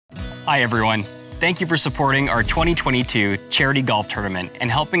Hi everyone. Thank you for supporting our 2022 charity golf tournament and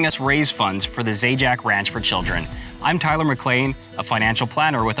helping us raise funds for the Zajac Ranch for Children. I'm Tyler McLean, a financial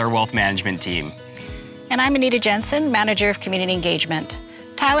planner with our wealth management team. And I'm Anita Jensen, Manager of Community Engagement.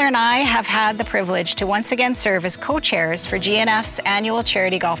 Tyler and I have had the privilege to once again serve as co-chairs for GNF's annual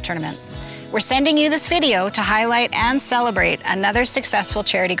charity golf tournament. We're sending you this video to highlight and celebrate another successful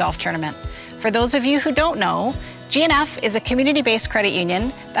charity golf tournament. For those of you who don't know, GNF is a community-based credit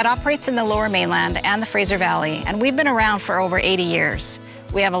union that operates in the Lower Mainland and the Fraser Valley, and we've been around for over 80 years.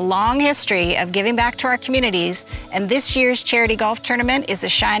 We have a long history of giving back to our communities, and this year's charity golf tournament is a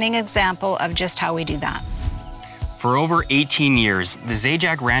shining example of just how we do that. For over 18 years, the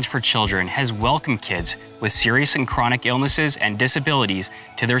Zajac Ranch for Children has welcomed kids with serious and chronic illnesses and disabilities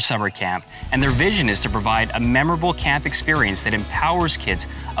to their summer camp, and their vision is to provide a memorable camp experience that empowers kids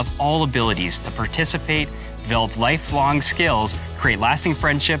of all abilities to participate, develop lifelong skills, create lasting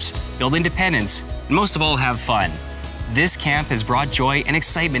friendships, build independence, and most of all, have fun. This camp has brought joy and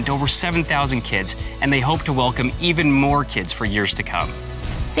excitement to over 7,000 kids, and they hope to welcome even more kids for years to come.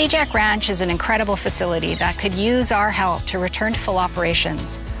 Zajac Ranch is an incredible facility that could use our help to return to full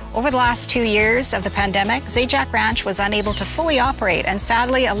operations. Over the last 2 years of the pandemic, Zajac Ranch was unable to fully operate, and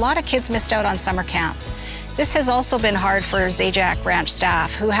sadly, a lot of kids missed out on summer camp. This has also been hard for Zajac Ranch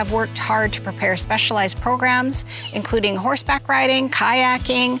staff, who have worked hard to prepare specialized programs, including horseback riding,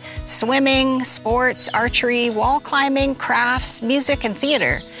 kayaking, swimming, sports, archery, wall climbing, crafts, music, and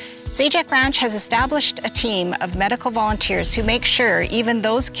theater. Zajac Ranch has established a team of medical volunteers who make sure even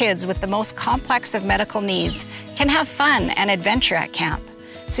those kids with the most complex of medical needs can have fun and adventure at camp.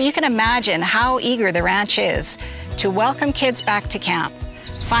 So you can imagine how eager the ranch is to welcome kids back to camp.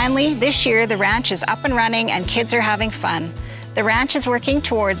 Finally, this year, the ranch is up and running and kids are having fun. The ranch is working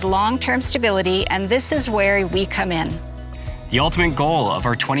towards long-term stability, and this is where we come in. The ultimate goal of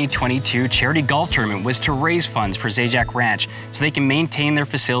our 2022 charity golf tournament was to raise funds for Zajac Ranch so they can maintain their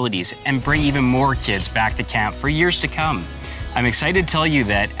facilities and bring even more kids back to camp for years to come. I'm excited to tell you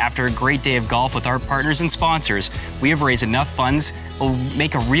that after a great day of golf with our partners and sponsors, we have raised enough funds that will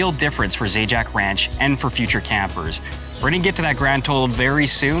make a real difference for Zajac Ranch and for future campers. We're going to get to that grand total very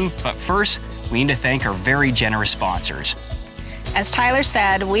soon, but first, we need to thank our very generous sponsors. As Tyler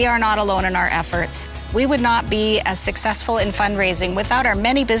said, we are not alone in our efforts. We would not be as successful in fundraising without our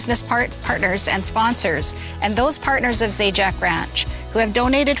many business partners and sponsors, and those partners of Zajac Ranch who have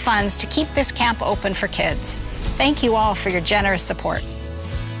donated funds to keep this camp open for kids. Thank you all for your generous support.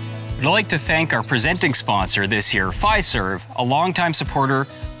 We'd like to thank our presenting sponsor this year, Fiserv, a longtime supporter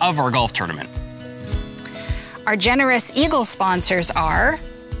of our golf tournament. Our generous Eagle sponsors are...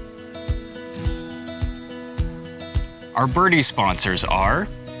 Our birdie sponsors are...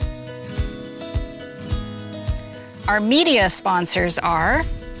 Our media sponsors are...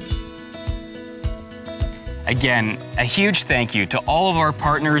 Again, a huge thank you to all of our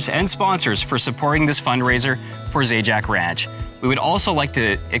partners and sponsors for supporting this fundraiser for Zajac Ranch. We would also like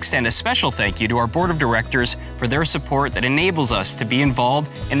to extend a special thank you to our board of directors for their support that enables us to be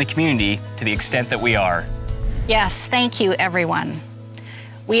involved in the community to the extent that we are. Yes, thank you, everyone.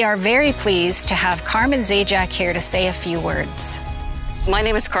 We are very pleased to have Carmen Zajac here to say a few words. My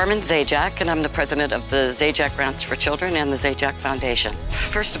name is Carmen Zajac, and I'm the president of the Zajac Ranch for Children and the Zajac Foundation.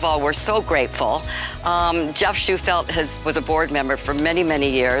 First of all, we're so grateful. Jeff Schufelt was a board member for many, many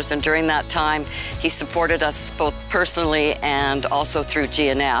years, and during that time, he supported us both personally and also through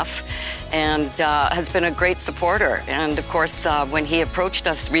GNF, and has been a great supporter. And of course, when he approached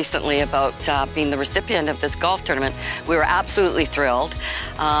us recently about being the recipient of this golf tournament, we were absolutely thrilled.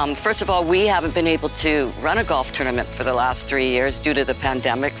 First of all, we haven't been able to run a golf tournament for the last 3 years due to the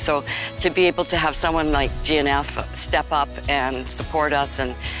pandemic, so to be able to have someone like GNF step up and support us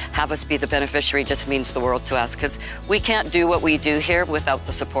and have us be the beneficiary just means the world to us, because we can't do what we do here without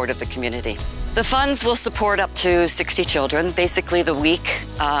the support of the community. The funds will support up to 60 children. Basically, the week,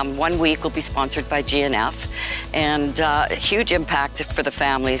 1 week will be sponsored by GNF, and a huge impact for the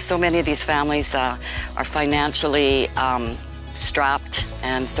families. So many of these families are financially strapped,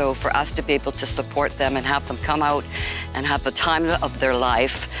 and so for us to be able to support them and have them come out and have the time of their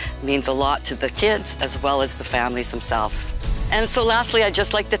life means a lot to the kids as well as the families themselves. And so lastly, I'd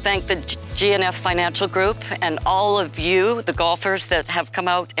just like to thank the GNF Financial Group and all of you, the golfers that have come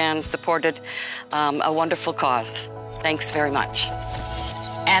out and supported a wonderful cause. Thanks very much.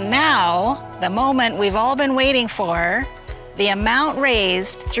 And now, the moment we've all been waiting for, the amount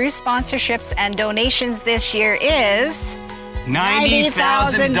raised through sponsorships and donations this year is...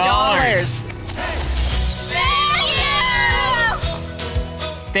 $90,000.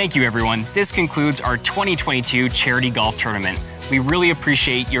 Thank you, everyone. This concludes our 2022 charity golf tournament. We really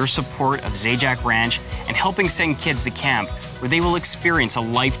appreciate your support of Zajac Ranch and helping send kids to camp where they will experience a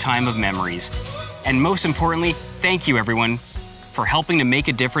lifetime of memories. And most importantly, thank you everyone for helping to make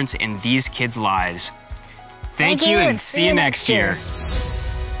a difference in these kids' lives. Thank you and see you next year.